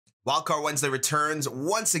Wildcard Wednesday returns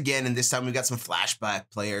once again, and this time we've got some flashback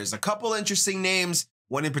players. A couple interesting names,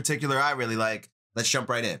 one in particular I really like. Let's jump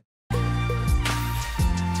right in.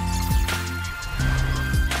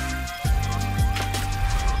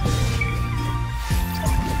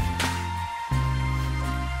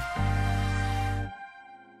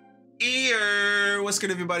 What's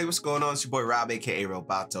good, everybody? What's going on? It's your boy Rob, aka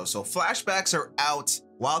Roboto. So flashbacks are out.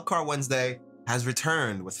 Wildcard Wednesday has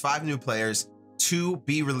returned with 5 new players to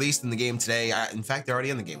be released in the game today. In fact, they're already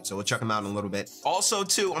in the game, so we'll check them out in a little bit. Also,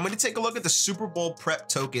 too, I'm going to take a look at the Super Bowl prep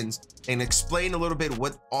tokens and explain a little bit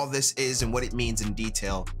what all this is and what it means in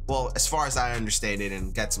detail. Well, as far as I understand it,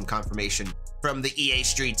 and get some confirmation from the EA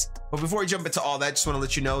streets. But before we jump into all that, just want to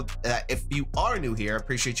let you know that if you are new here, I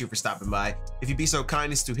appreciate you for stopping by. If you'd be so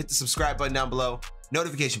kind as to hit the subscribe button down below,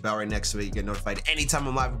 notification bell right next to it. You get notified anytime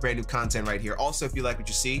I'm live with brand new content right here. Also, if you like what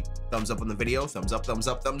you see, thumbs up on the video, thumbs up, thumbs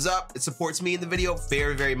up, thumbs up. It supports me in the video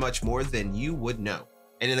very, very much more than you would know.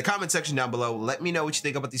 And in the comment section down below, let me know what you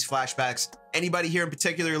think about these flashbacks. Anybody here in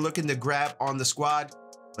particular looking to grab on the squad?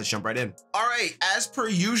 Let's jump right in. All right, as per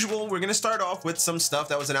usual, we're gonna start off with some stuff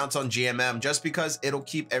that was announced on GMM just because it'll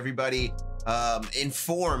keep everybody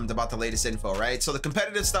informed about the latest info, right? So the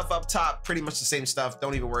competitive stuff up top, pretty much the same stuff.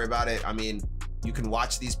 Don't even worry about it. I mean, you can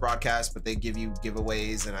watch these broadcasts, but they give you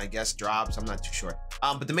giveaways and I guess drops. I'm not too sure.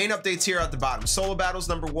 But the main updates here at the bottom. Solo battles,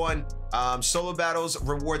 number 1. Solo battles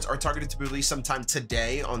rewards are targeted to be released sometime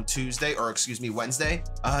today on Tuesday, or excuse me, Wednesday.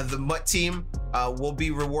 The MUT team will be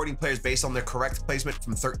rewarding players based on their correct placement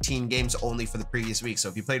from 13 games only for the previous week. So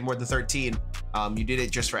if you played more than 13, you did it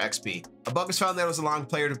just for XP. A bug was found that was allowing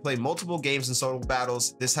player to play multiple games in solo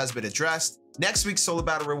battles. This has been addressed. Next week's solo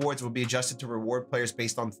battle rewards will be adjusted to reward players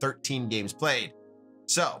based on 13 games played.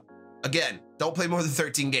 So again, don't play more than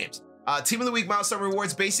 13 games. Team of the week milestone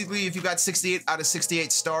rewards. Basically, if you got 68 out of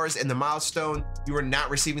 68 stars in the milestone, you are not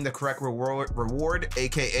receiving the correct reward,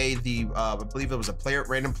 aka the I believe it was a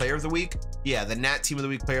random player of the week. Yeah, the Nat team of the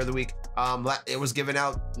week player of the week. It was given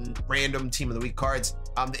out random team of the week cards.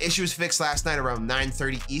 The issue was fixed last night around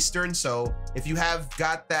 9:30 Eastern. So if you have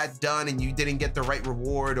got that done and you didn't get the right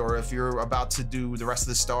reward, or if you're about to do the rest of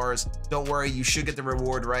the stars, don't worry, you should get the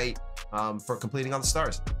reward right for completing all the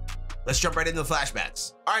stars. Let's jump right into the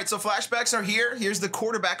flashbacks. All right, so flashbacks are here. Here's the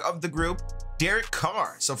quarterback of the group, Derek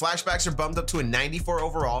Carr. So flashbacks are bumped up to a 94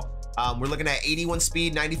 overall. We're looking at 81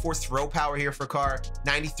 speed, 94 throw power here for Carr,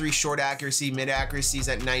 93 short accuracy, mid accuracy is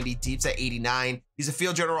at 90, deep's at 89. He's a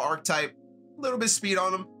field general archetype, a little bit of speed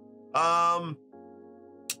on him. I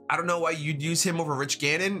don't know why you'd use him over Rich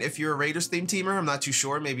Gannon if you're a Raiders theme teamer. I'm not too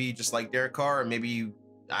sure. Maybe you just like Derek Carr, or maybe you,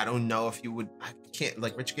 I don't know if you would. I can't,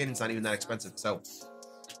 like, Rich Gannon's not even that expensive, so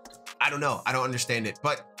I don't know. I don't understand it,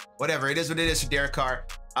 but whatever. It is what it is for Derek Carr.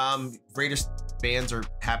 Raiders fans are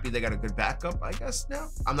happy they got a good backup, I guess, now.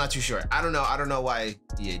 I'm not too sure. I don't know. I don't know why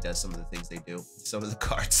EA does some of the things they do. Some of the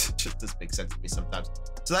cards it just doesn't make sense to me sometimes.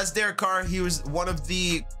 So that's Derek Carr. He was one of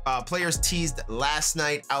the players teased last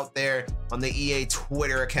night out there on the EA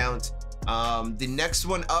Twitter account. The next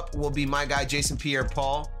one up will be my guy, Jason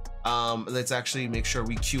Pierre-Paul. Let's actually make sure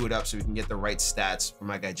we queue it up so we can get the right stats for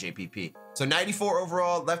my guy JPP. So 94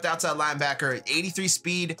 overall, left outside linebacker, 83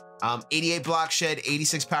 speed, 88 block shed,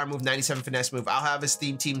 86 power move, 97 finesse move. I'll have his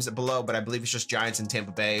theme teams below, but I believe it's just Giants and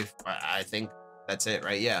Tampa Bay. I think that's it,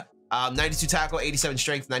 right? Yeah. 92 tackle, 87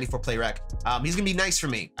 strength, 94 play rec. He's gonna be nice for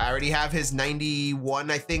me. I already have his 91,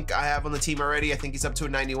 I think I have on the team already. I think he's up to a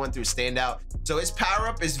 91 through a standout. So his power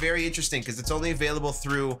up is very interesting because it's only available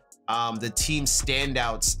through the team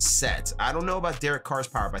standouts set. I don't know about Derek Carr's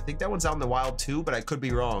power up. I think that one's out in the wild too, but I could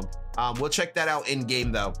be wrong. We'll check that out in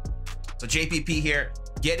game though. So JPP here,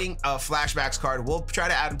 getting a flashbacks card. We'll try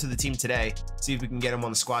to add him to the team today, see if we can get him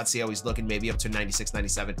on the squad, see how he's looking, maybe up to 96,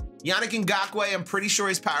 97. Yannick Ngakoue, I'm pretty sure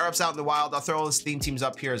his power up's out in the wild. I'll throw all his theme teams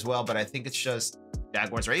up here as well, but I think it's just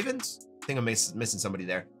Jaguars Ravens. I think I'm missing somebody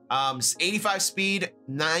there. 85 speed,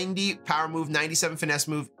 90 power move, 97 finesse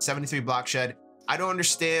move, 73 block shed. I don't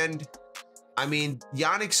understand. I mean,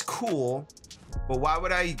 Yannick's cool, but why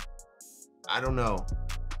would I don't know.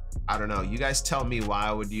 I don't know. You guys tell me why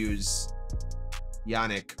I would use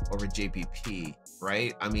Yannick over JPP,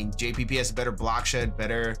 right? I mean, JPP has a better block shed,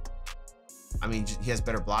 he has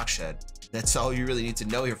better block shed. That's all you really need to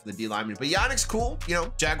know here for the D lineman. But Yannick's cool. You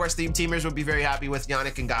know, Jaguars theme teamers would be very happy with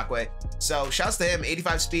Yannick Ngakoue. So shouts to him.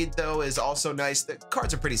 85 speed though is also nice. The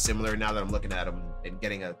cards are pretty similar now that I'm looking at them and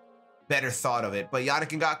getting a better thought of it. But Yannick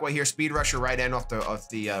Ngakoue here, speed rusher, right end off the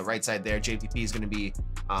right side there. JPP is going to be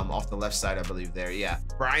off the left side, I believe there. Yeah.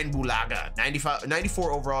 Brian Bulaga,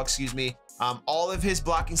 94 overall, excuse me. All of his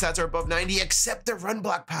blocking stats are above 90 except the run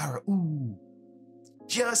block power. Ooh.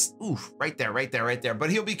 just, oof, right there, right there, right there.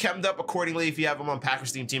 But he'll be chemmed up accordingly if you have him on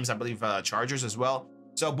Packers theme teams, I believe Chargers as well.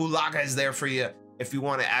 So Bulaga is there for you if you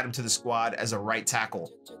want to add him to the squad as a right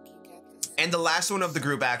tackle. And the last one of the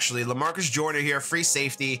group, actually, LaMarcus Joyner here, free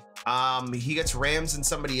safety. He gets Rams and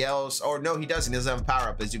somebody else, or no, he doesn't. He doesn't have a power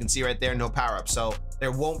up. As you can see right there, no power up. So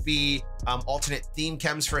there won't be alternate theme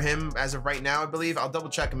chems for him as of right now, I believe. I'll double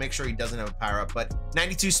check and make sure he doesn't have a power up. But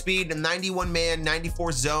 92 speed, 91 man,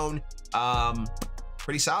 94 zone.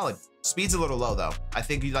 Pretty solid. Speed's a little low though. I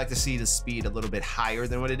think you'd like to see the speed a little bit higher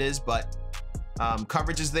than what it is, but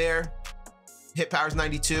coverage is there. Hit power's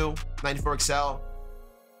 92, 94 excel.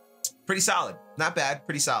 Pretty solid, not bad,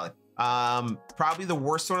 pretty solid. Probably the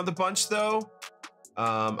worst one of the bunch though.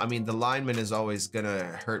 I mean, the lineman is always gonna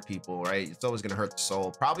hurt people, right? It's always gonna hurt the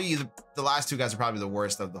soul. Probably the last two guys are probably the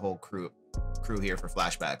worst of the whole crew here for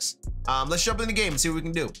flashbacks. Let's jump in the game and see what we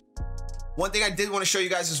can do. One thing I did want to show you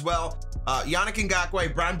guys as well, Yannick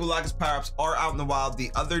Ngakoue, Brian Bulaga's power-ups are out in the wild. The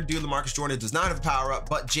other dude, LaMarcus Joyner, does not have a power-up,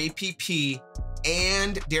 but JPP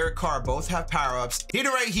and Derek Carr both have power-ups.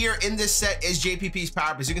 Hidden right here in this set is JPP's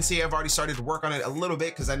power-up. As you can see, I've already started to work on it a little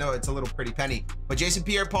bit because I know it's a little pretty penny. But Jason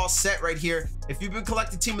Pierre-Paul set right here. If you've been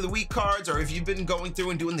collecting Team of the Week cards, or if you've been going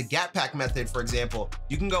through and doing the gap pack method, for example,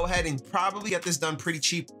 you can go ahead and probably get this done pretty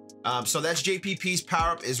cheap. So that's JPP's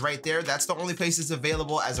power-up is right there. That's the only place it's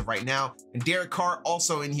available as of right now. And Derek Carr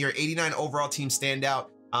also in here, 89 overall team standout.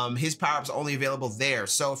 His power-up's only available there.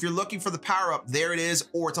 So if you're looking for the power-up, there it is,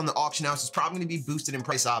 or it's on the auction house. It's probably gonna be boosted in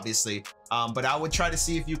price, obviously. But I would try to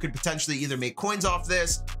see if you could potentially either make coins off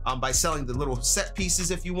this by selling the little set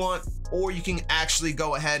pieces if you want, or you can actually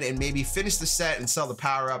go ahead and maybe finish the set and sell the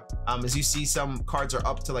power-up. As you see, some cards are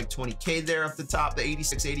up to like 20K there at the top, the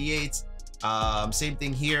 86, 88s. Same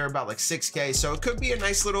thing here, about like 6K. So it could be a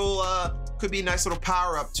nice little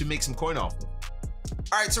power-up to make some coin off of.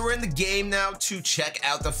 All right, so we're in the game now to check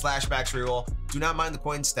out the flashbacks reroll. Do not mind the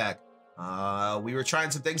coin stack. We were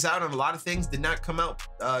trying some things out, and a lot of things did not come out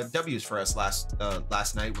W's for us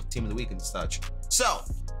last night with Team of the Week and such. So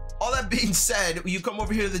all that being said, you come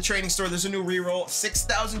over here to the training store. There's a new reroll,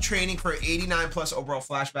 6,000 training for 89 plus overall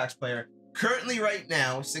flashbacks player. Currently, right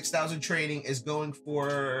now, 6,000 training is going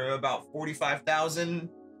for about 45,000,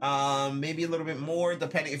 maybe a little bit more,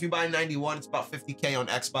 depending. If you buy 91, it's about 50K on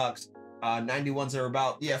Xbox. 91s are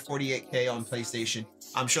about, yeah, 48K on PlayStation.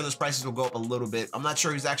 I'm sure those prices will go up a little bit. I'm not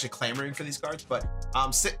sure who's actually clamoring for these cards, but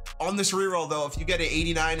on this reroll though, if you get an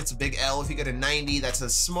 89, it's a big L. If you get a 90, that's a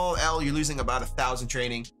small L. You're losing about 1,000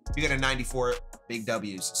 training. If you get a 94, big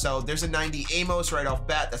W's. So there's a 90 Amos right off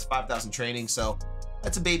bat. That's 5,000 training. So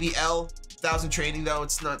that's a baby L. 1,000 training though.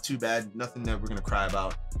 It's not too bad. Nothing that we're gonna cry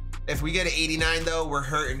about. If we get an 89 though, we're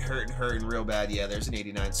hurting real bad. Yeah, there's an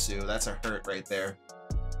 89 Sue. That's a hurt right there.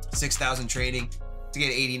 6,000 training to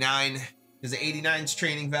get 89, because the 89's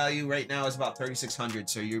training value right now is about 3,600.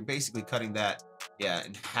 So you're basically cutting that, yeah,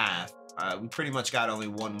 in half. We pretty much got only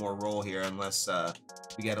one more roll here, unless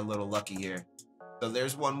we get a little lucky here. So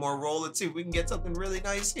there's one more roll. Let's see if we can get something really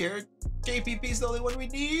nice here. JPP's the only one we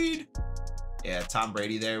need. Yeah, Tom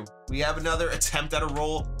Brady there. We have another attempt at a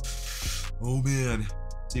roll. Oh man.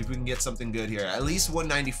 See if we can get something good here. At least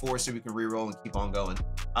 194 so we can re-roll and keep on going.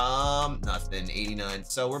 Nothing, 89.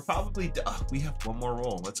 So we're probably, we have one more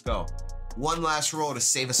roll. Let's go. One last roll to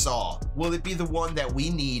save us all. Will it be the one that we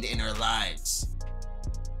need in our lives?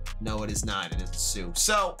 No, it is not. It is a Sue.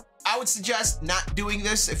 So I would suggest not doing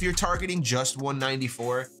this if you're targeting just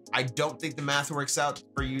 194. I don't think the math works out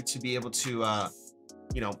for you to be able to,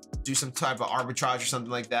 you know, do some type of arbitrage or something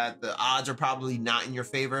like that. The odds are probably not in your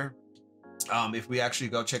favor. If we actually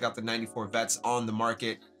go check out the 94 vets on the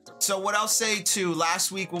market. So what I'll say too,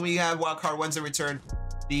 last week when we had Wildcard Wednesday return,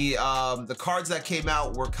 the cards that came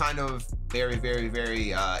out were kind of very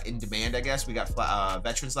in demand, I guess. We got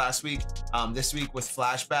veterans last week. This week with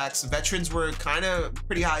flashbacks, veterans were kind of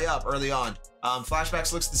pretty high up early on.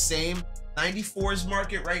 Flashbacks looks the same. 94's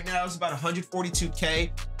market right now is about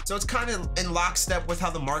 142K. So it's kind of in lockstep with how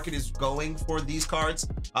the market is going for these cards.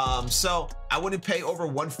 So I wouldn't pay over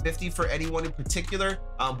 150 for anyone in particular.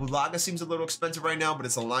 Bulaga seems a little expensive right now, but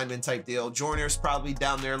it's a lineman type deal. Joyner's probably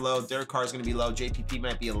down there low. Derek Carr is going to be low. JPP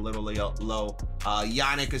might be a little low.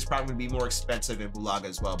 Yannick is probably going to be more expensive than Bulaga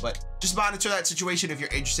as well. But just monitor that situation if you're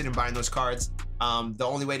interested in buying those cards. The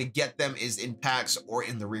only way to get them is in packs or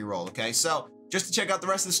in the reroll, okay? So just to check out the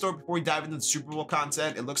rest of the store before we dive into the Super Bowl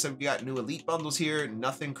content, it looks like we got new elite bundles here,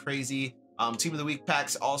 nothing crazy. Team of the Week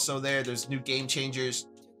packs also there. There's new game changers.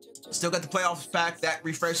 Still got the playoffs pack that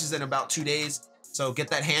refreshes in about 2 days. So get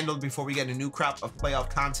that handled before we get a new crop of playoff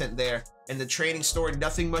content there. In the training store,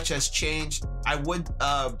 nothing much has changed. I would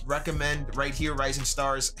recommend right here, Rising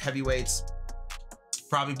Stars, Heavyweights.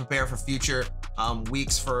 probably prepare for future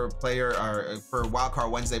weeks for for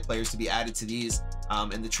Wildcard Wednesday players to be added to these,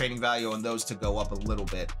 and the training value on those to go up a little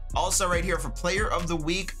bit. Also right here for player of the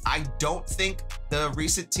week, I don't think the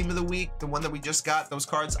recent team of the week, the one that we just got, those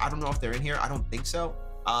cards, I don't know if they're in here. I don't think so,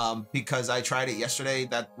 because I tried it yesterday.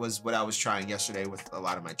 That was what I was trying yesterday with a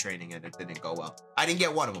lot of my training, and it didn't go well. I didn't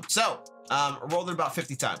get one of them, so I rolled it about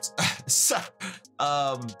 50 times. So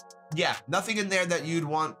yeah, nothing in there that you'd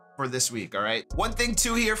want for this week. All right, one thing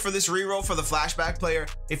too here for this reroll for the flashback player,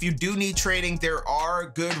 if you do need training, there are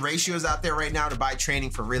good ratios out there right now to buy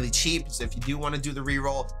training for really cheap. So if you do want to do the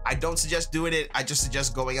reroll, I don't suggest doing it. I just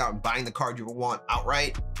suggest going out and buying the card you want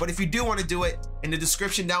outright. But if you do want to do it, in the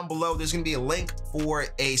description down below, there's going to be a link for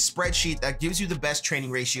a spreadsheet that gives you the best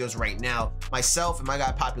training ratios right now. Myself and my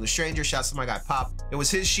guy Popular Stranger, shouts to my guy Pop, it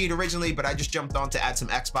was his sheet originally, but I just jumped on to add some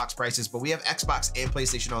Xbox prices. But we have Xbox and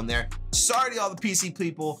PlayStation on there. Sorry to all the PC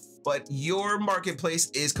people, but your marketplace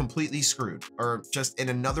is completely screwed, or just in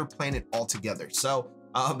another planet altogether. So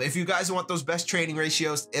if you guys want those best training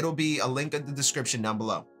ratios, it'll be a link in the description down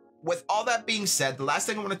below. With all that being said, the last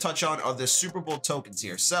thing I want to touch on are the Super Bowl tokens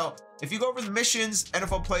here. So if you go over the missions,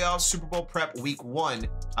 NFL playoffs, Super Bowl prep week 1,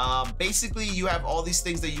 basically you have all these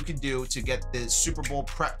things that you can do to get the Super Bowl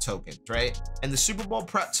prep tokens, right? And the Super Bowl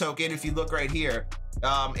prep token, if you look right here,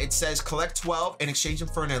 it says collect 12 and exchange them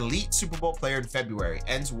for an elite Super Bowl player in February.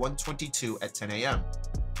 Ends 1/22 at 10 a.m.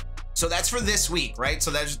 So that's for this week, right? So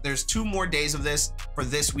there's 2 more days of this for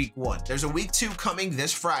this week 1. There's a week 2 coming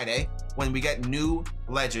this Friday when we get new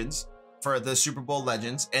legends for the Super Bowl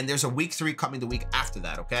legends, and there's a week 3 coming the week after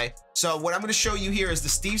that, okay? So what I'm going to show you here is the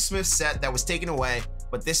Steve Smith set that was taken away,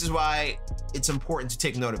 but this is why it's important to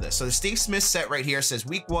take note of this. So the Steve Smith set right here says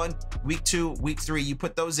week 1, week 2, week 3, you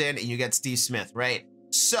put those in and you get Steve Smith, right?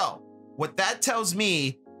 So what that tells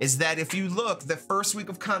me is that if you look, the first week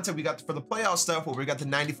of content we got for the playoff stuff, where we got the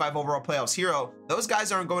 95 overall playoffs hero, those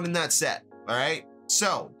guys aren't going in that set, all right?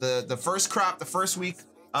 So the first crop, the first week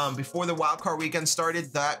before the wildcard weekend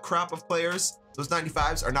started, that crop of players, those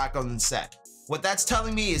 95s are not going in the set. What that's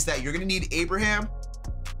telling me is that you're gonna need Abraham,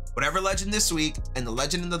 whatever legend this week, and the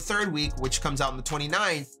legend in the 3rd week, which comes out on the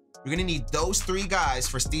 29th, you're gonna need those 3 guys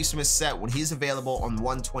for Steve Smith's set when he's available on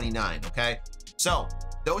 1/29, okay? So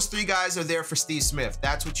those 3 guys are there for Steve Smith.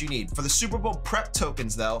 That's what you need. For the Super Bowl prep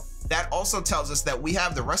tokens though, that also tells us that we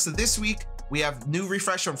have the rest of this week. We have new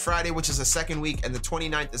refresh on Friday, which is the 2nd week, and the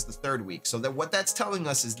 29th is the 3rd week. So that what that's telling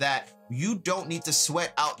us is that you don't need to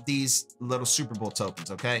sweat out these little Super Bowl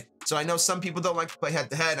tokens, okay? So I know some people don't like to play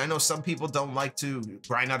head-to-head. I know some people don't like to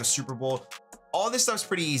grind out a Super Bowl. All this stuff's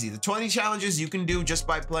pretty easy. The 20 challenges you can do just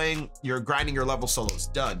by grinding your level solos,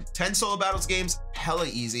 done. 10 solo battles games, hella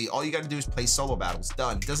easy. All you gotta do is play solo battles,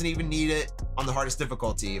 done. Doesn't even need it on the hardest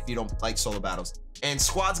difficulty if you don't like solo battles. And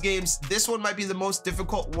squads games, this one might be the most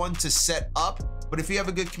difficult one to set up, but if you have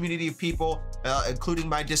a good community of people, including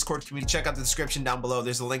my Discord community, check out the description down below.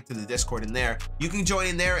 There's a link to the Discord in there. You can join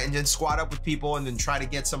in there and then squad up with people and then try to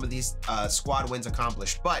get some of these squad wins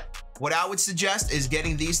accomplished. But what I would suggest is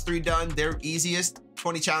getting these 3 done. They're easiest.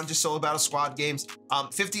 20 challenges, solo battle, squad games,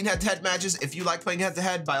 15 head-to-head matches. If you like playing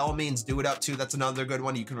head-to-head, by all means, do it up too. That's another good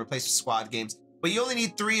one you can replace with squad games. But you only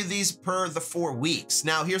need 3 of these per the 4 weeks.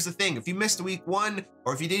 Now, here's the thing. If you missed week 1,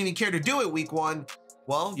 or if you didn't even care to do it week 1,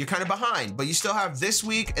 well, you're kind of behind, but you still have this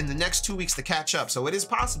week and the next 2 weeks to catch up. So it is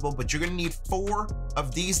possible, but you're gonna need 4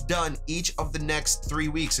 of these done each of the next 3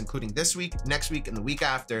 weeks, including this week, next week, and the week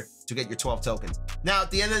after to get your 12 tokens. Now, at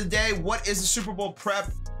the end of the day, what is the Super Bowl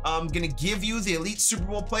prep gonna give you? The elite Super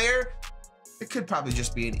Bowl player? It could probably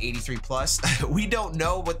just be an 83 plus. We don't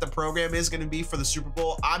know what the program is going to be for the Super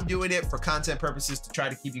Bowl. I'm doing it for content purposes to try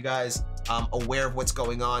to keep you guys aware of what's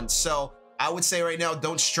going on. So I would say right now,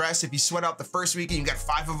 don't stress. If you sweat out the first week and you got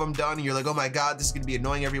 5 of them done and you're like, oh my God, this is going to be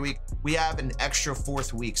annoying every week, we have an extra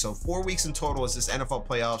 4th week. So 4 weeks in total is this NFL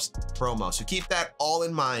playoffs promo. So keep that all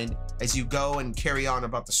in mind as you go and carry on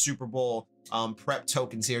about the Super Bowl prep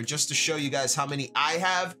tokens here, just to show you guys how many I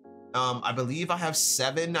have. I believe I have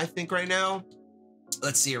 7, I think, right now.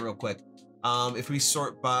 Let's see it real quick. If we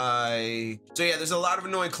sort by, so yeah, there's a lot of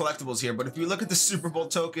annoying collectibles here, but if you look at the Super Bowl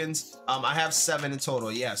tokens, I have 7 in total.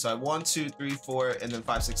 Yeah, so I have 1, 2, 3, 4, and then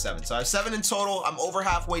 5, 6, 7. So I have 7 in total. I'm over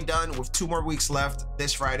halfway done with 2 more weeks left,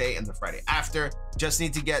 this Friday and the Friday after. Just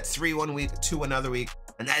need to get 3 one week, 2 another week,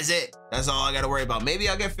 and that's it. That's all I gotta worry about. Maybe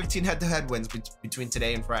I'll get 15 head-to-head wins between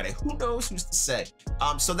today and Friday. Who knows? Who's to say?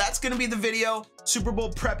 So that's gonna be the video. Super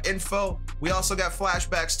Bowl prep info. We also got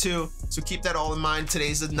flashbacks too, so keep that all in mind.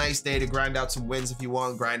 Today's a nice day to grind out some wins if you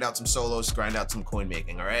want, grind out some solos, grind out some coin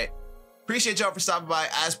making, all right? Appreciate y'all for stopping by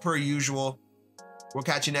as per usual. We'll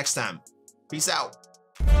catch you next time. Peace out.